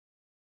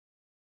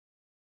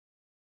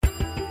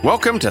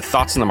Welcome to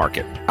Thoughts on the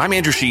Market. I'm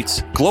Andrew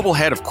Sheets, Global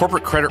Head of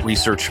Corporate Credit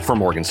Research for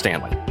Morgan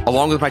Stanley.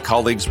 Along with my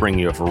colleagues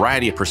bringing you a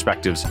variety of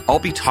perspectives, I'll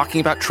be talking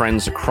about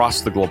trends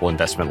across the global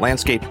investment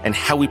landscape and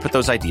how we put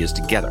those ideas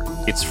together.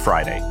 It's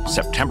Friday,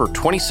 September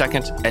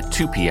 22nd at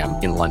 2 p.m.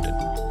 in London.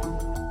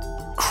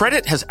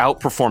 Credit has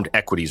outperformed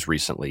equities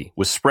recently,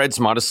 with spreads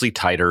modestly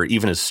tighter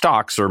even as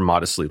stocks are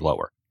modestly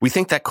lower. We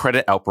think that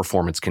credit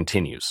outperformance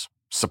continues.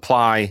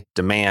 Supply,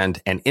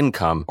 demand, and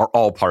income are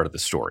all part of the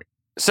story.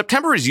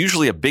 September is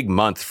usually a big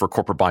month for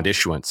corporate bond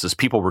issuance as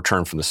people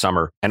return from the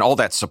summer, and all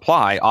that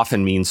supply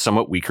often means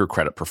somewhat weaker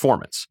credit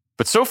performance.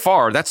 But so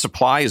far, that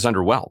supply is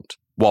underwhelmed.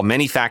 While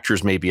many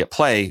factors may be at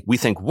play, we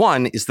think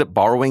one is that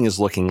borrowing is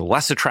looking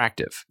less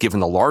attractive given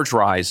the large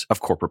rise of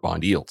corporate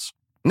bond yields.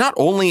 Not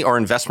only are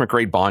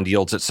investment-grade bond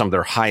yields at some of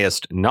their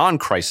highest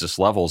non-crisis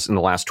levels in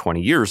the last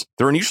 20 years,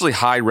 they're unusually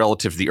high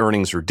relative to the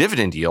earnings or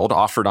dividend yield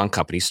offered on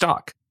company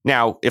stock.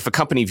 Now, if a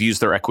company views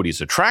their equity as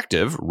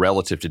attractive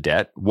relative to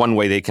debt, one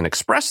way they can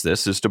express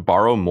this is to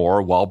borrow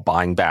more while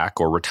buying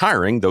back or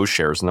retiring those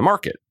shares in the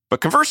market.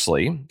 But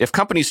conversely, if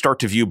companies start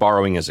to view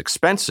borrowing as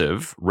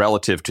expensive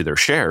relative to their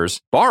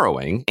shares,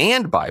 borrowing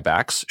and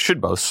buybacks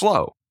should both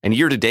slow. And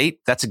year to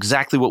date, that's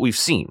exactly what we've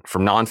seen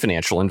from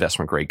non-financial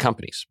investment-grade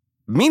companies.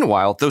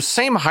 Meanwhile, those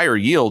same higher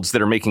yields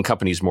that are making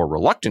companies more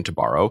reluctant to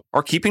borrow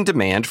are keeping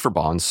demand for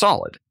bonds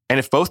solid. And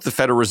if both the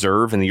Federal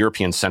Reserve and the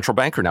European Central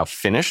Bank are now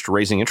finished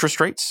raising interest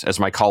rates, as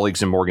my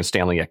colleagues in Morgan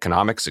Stanley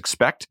Economics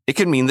expect, it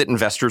can mean that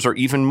investors are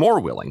even more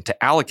willing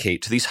to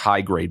allocate to these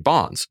high-grade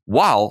bonds,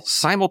 while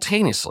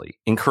simultaneously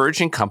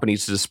encouraging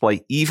companies to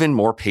display even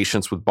more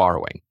patience with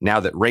borrowing, now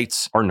that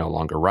rates are no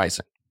longer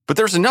rising. But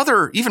there's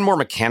another, even more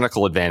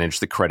mechanical advantage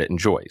that credit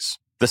enjoys.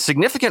 The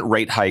significant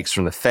rate hikes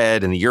from the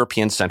Fed and the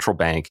European Central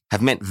Bank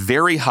have meant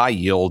very high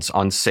yields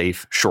on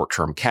safe,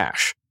 short-term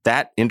cash.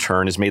 That, in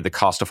turn, has made the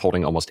cost of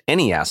holding almost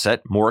any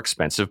asset more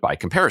expensive by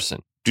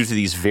comparison. Due to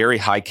these very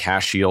high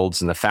cash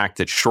yields and the fact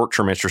that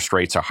short-term interest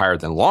rates are higher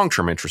than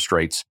long-term interest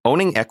rates,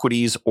 owning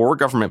equities or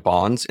government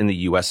bonds in the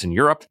US and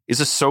Europe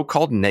is a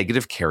so-called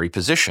negative carry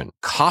position,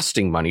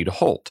 costing money to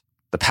hold.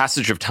 The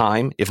passage of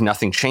time, if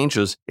nothing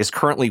changes, is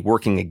currently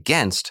working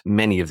against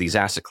many of these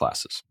asset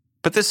classes.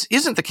 But this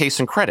isn't the case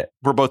in credit,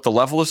 where both the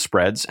level of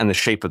spreads and the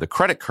shape of the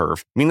credit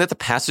curve mean that the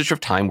passage of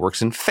time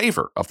works in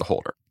favor of the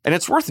holder. And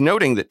it's worth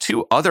noting that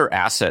two other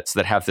assets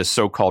that have this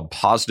so-called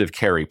positive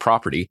carry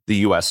property, the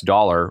US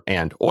dollar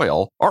and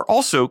oil, are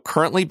also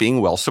currently being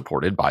well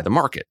supported by the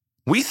market.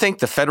 We think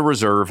the Federal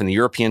Reserve and the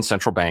European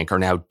Central Bank are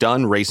now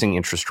done raising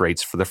interest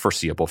rates for the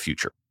foreseeable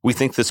future. We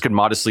think this could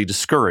modestly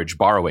discourage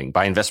borrowing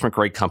by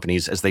investment-grade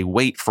companies as they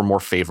wait for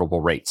more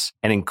favorable rates,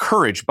 and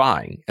encourage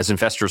buying as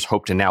investors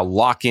hope to now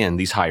lock in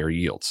these higher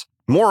yields.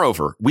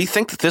 Moreover, we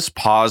think that this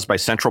pause by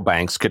central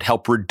banks could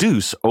help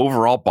reduce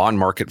overall bond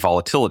market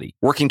volatility,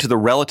 working to the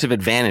relative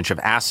advantage of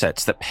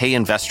assets that pay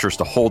investors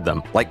to hold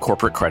them like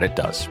corporate credit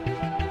does.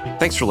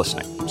 Thanks for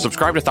listening.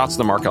 Subscribe to Thoughts on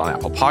the Market on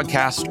Apple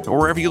Podcasts or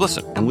wherever you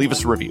listen, and leave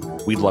us a review.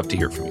 We'd love to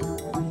hear from you.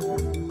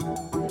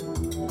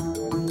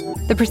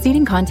 The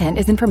preceding content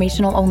is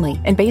informational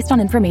only and based on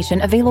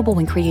information available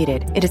when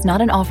created. It is not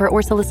an offer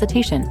or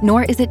solicitation,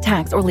 nor is it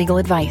tax or legal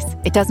advice.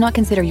 It does not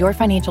consider your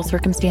financial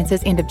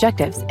circumstances and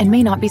objectives and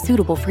may not be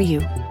suitable for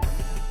you.